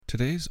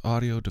Today's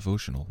audio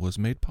devotional was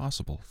made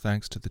possible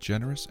thanks to the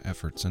generous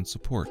efforts and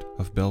support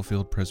of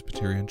Bellefield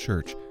Presbyterian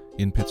Church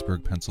in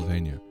Pittsburgh,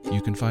 Pennsylvania.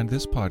 You can find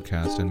this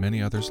podcast and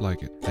many others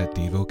like it at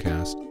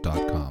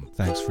Devocast.com.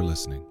 Thanks for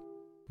listening.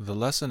 The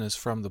lesson is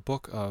from the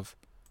book of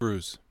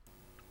Hebrews.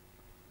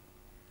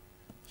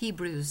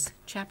 Hebrews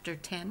chapter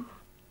 10.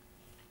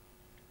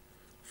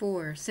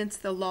 For since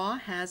the law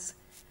has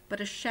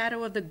but a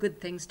shadow of the good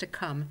things to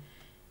come,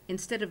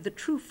 instead of the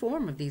true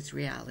form of these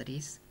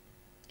realities,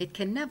 it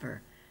can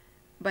never,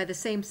 by the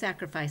same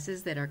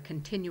sacrifices that are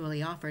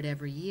continually offered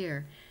every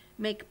year,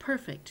 make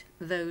perfect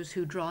those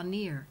who draw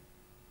near.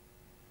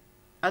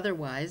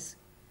 Otherwise,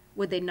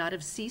 would they not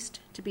have ceased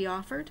to be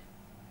offered,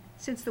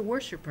 since the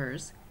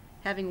worshippers,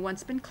 having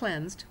once been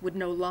cleansed, would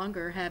no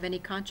longer have any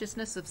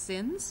consciousness of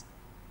sins?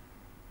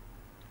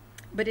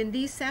 But in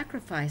these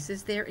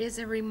sacrifices there is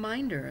a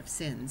reminder of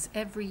sins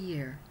every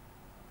year.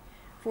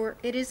 For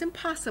it is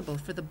impossible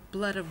for the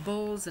blood of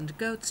bulls and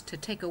goats to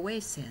take away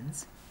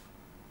sins.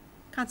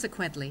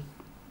 Consequently,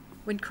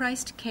 when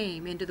Christ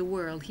came into the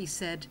world, he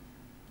said,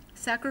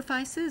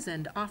 "Sacrifices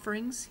and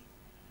offerings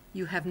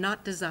you have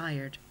not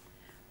desired,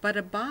 but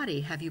a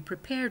body have you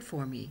prepared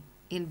for me.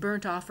 In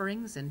burnt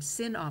offerings and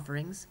sin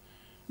offerings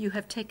you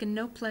have taken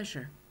no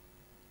pleasure."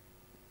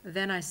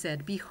 Then I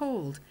said,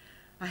 "Behold,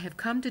 I have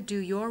come to do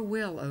your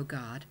will, O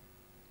God,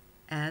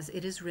 as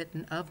it is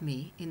written of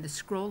me in the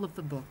scroll of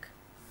the book."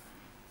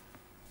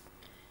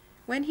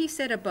 When he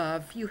said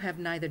above, "You have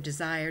neither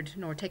desired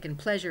nor taken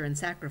pleasure in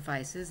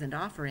sacrifices and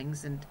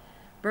offerings and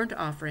burnt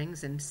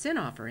offerings and sin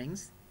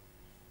offerings,"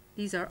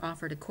 these are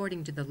offered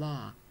according to the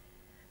law.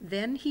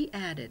 Then he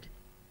added,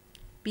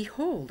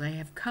 "Behold, I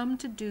have come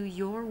to do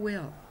your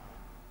will."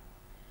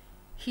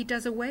 He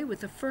does away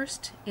with the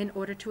first in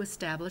order to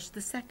establish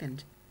the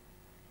second.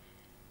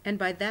 And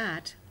by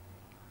that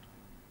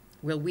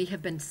will we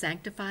have been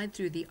sanctified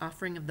through the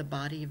offering of the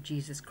body of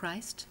Jesus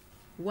Christ,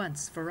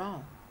 once for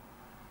all.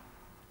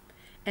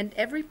 And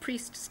every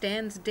priest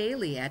stands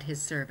daily at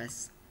his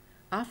service,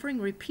 offering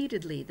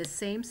repeatedly the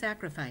same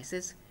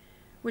sacrifices,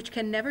 which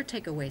can never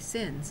take away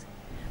sins.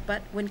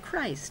 But when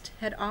Christ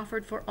had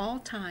offered for all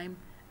time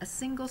a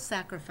single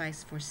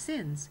sacrifice for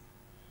sins,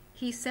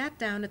 he sat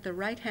down at the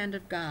right hand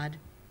of God,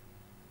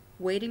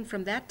 waiting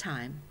from that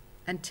time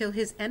until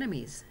his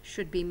enemies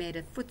should be made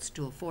a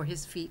footstool for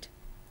his feet.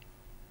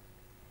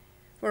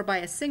 For by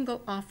a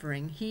single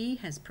offering he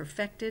has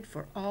perfected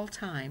for all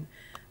time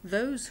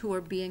those who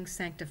are being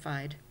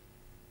sanctified.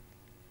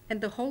 And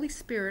the Holy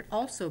Spirit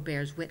also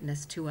bears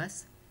witness to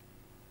us.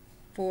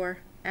 For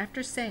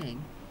after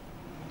saying,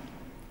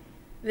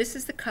 "This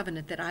is the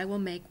covenant that I will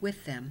make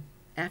with them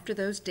after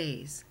those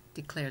days,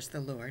 declares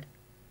the Lord.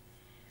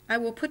 I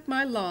will put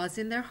my laws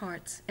in their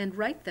hearts and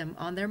write them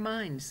on their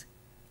minds."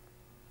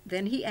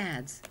 Then he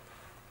adds,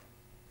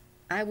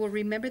 "I will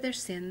remember their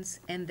sins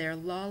and their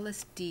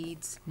lawless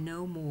deeds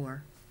no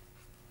more."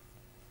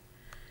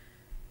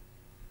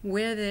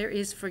 Where there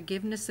is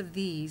forgiveness of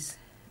these,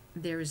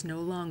 there is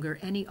no longer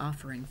any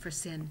offering for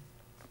sin.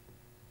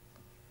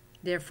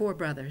 Therefore,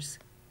 brothers,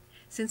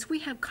 since we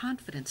have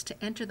confidence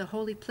to enter the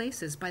holy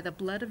places by the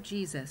blood of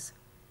Jesus,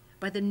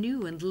 by the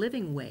new and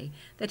living way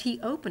that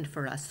he opened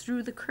for us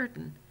through the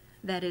curtain,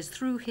 that is,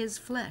 through his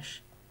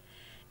flesh,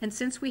 and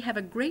since we have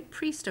a great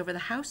priest over the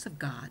house of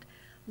God,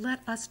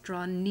 let us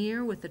draw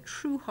near with a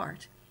true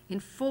heart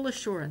in full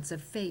assurance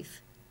of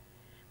faith,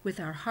 with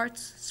our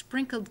hearts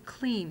sprinkled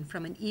clean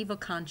from an evil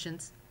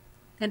conscience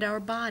and our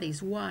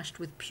bodies washed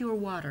with pure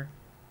water.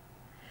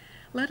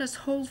 Let us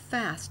hold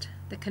fast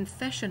the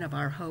confession of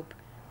our hope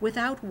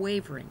without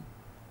wavering,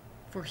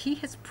 for he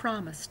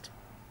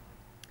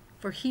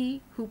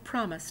who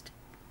promised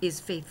is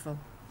faithful.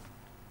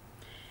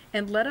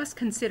 And let us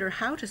consider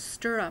how to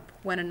stir up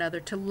one another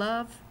to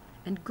love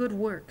and good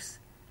works,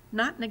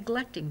 not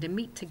neglecting to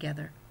meet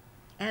together,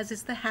 as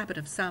is the habit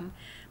of some,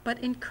 but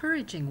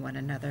encouraging one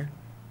another,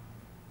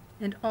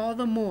 and all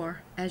the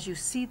more as you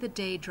see the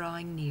day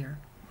drawing near.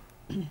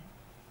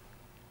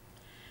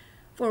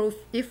 For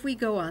if we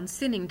go on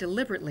sinning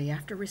deliberately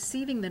after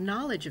receiving the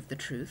knowledge of the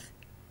truth,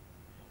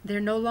 there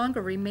no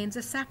longer remains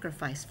a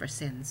sacrifice for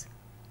sins,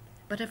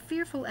 but a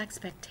fearful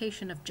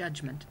expectation of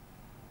judgment,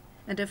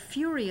 and a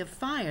fury of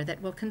fire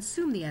that will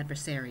consume the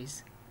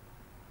adversaries.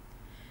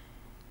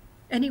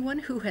 Anyone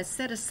who has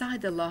set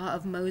aside the law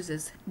of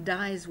Moses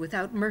dies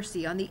without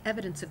mercy on the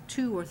evidence of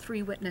 2 or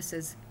 3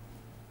 witnesses.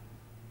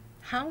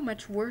 How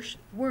much worse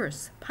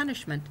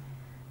punishment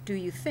do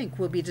you think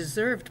will be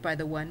deserved by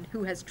the one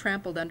who has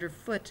trampled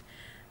underfoot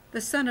the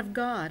Son of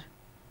God,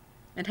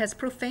 and has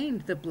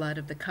profaned the blood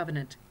of the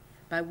covenant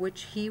by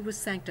which he was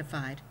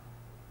sanctified,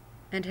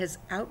 and has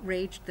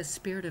outraged the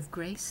Spirit of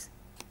grace?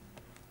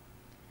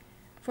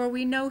 For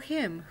we know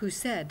him who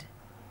said,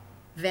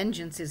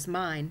 "Vengeance is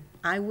mine,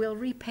 I will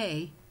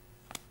repay."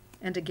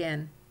 And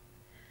again,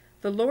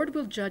 "The Lord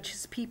will judge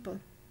his people."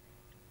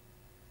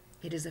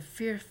 It is a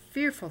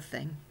fearful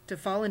thing to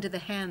fall into the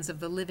hands of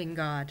the living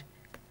God.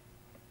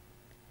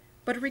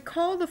 But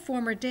recall the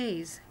former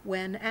days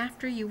when,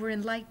 after you were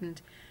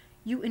enlightened,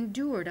 you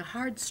endured a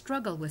hard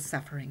struggle with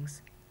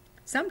sufferings,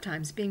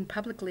 sometimes being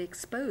publicly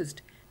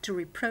exposed to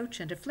reproach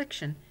and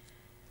affliction,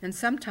 and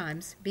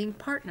sometimes being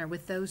partner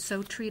with those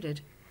so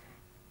treated.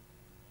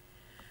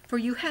 For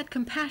you had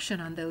compassion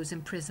on those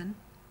in prison,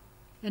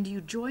 and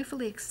you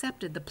joyfully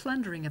accepted the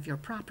plundering of your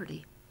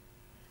property,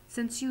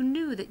 since you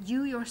knew that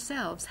you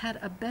yourselves had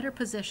a better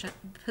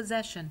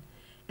possession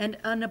and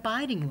an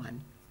abiding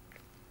one.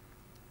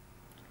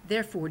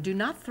 Therefore, do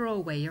not throw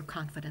away your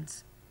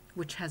confidence,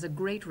 which has a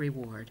great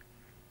reward.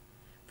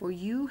 For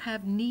you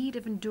have need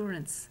of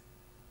endurance,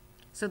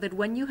 so that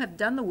when you have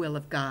done the will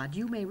of God,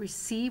 you may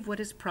receive what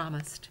is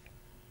promised.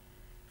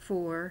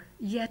 For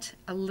yet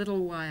a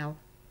little while,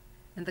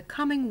 and the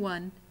coming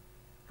one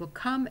will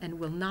come and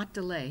will not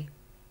delay.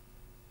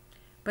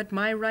 But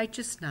my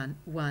righteous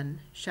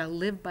one shall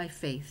live by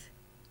faith,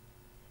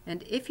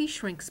 and if he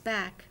shrinks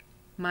back,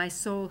 my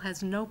soul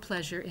has no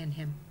pleasure in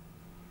him.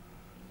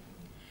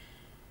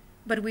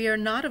 But we are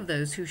not of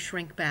those who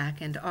shrink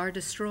back and are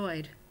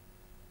destroyed,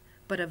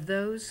 but of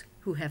those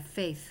who have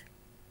faith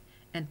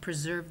and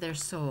preserve their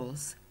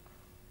souls.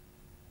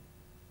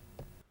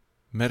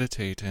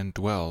 Meditate and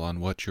dwell on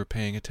what you're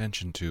paying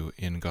attention to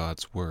in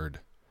God's Word.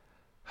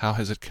 How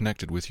has it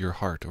connected with your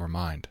heart or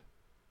mind?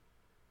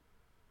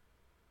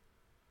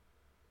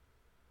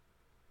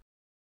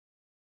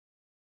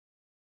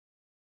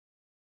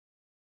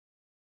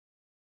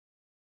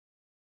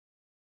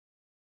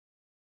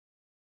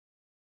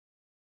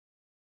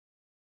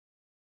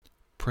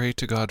 Pray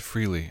to God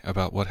freely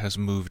about what has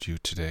moved you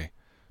today.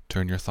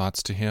 Turn your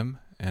thoughts to Him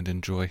and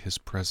enjoy His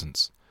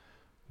presence.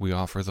 We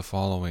offer the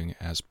following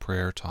as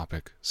prayer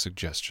topic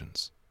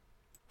suggestions.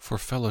 For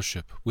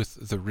fellowship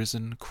with the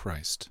risen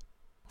Christ.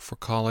 For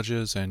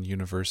colleges and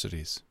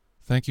universities.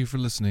 Thank you for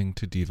listening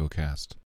to Devocast.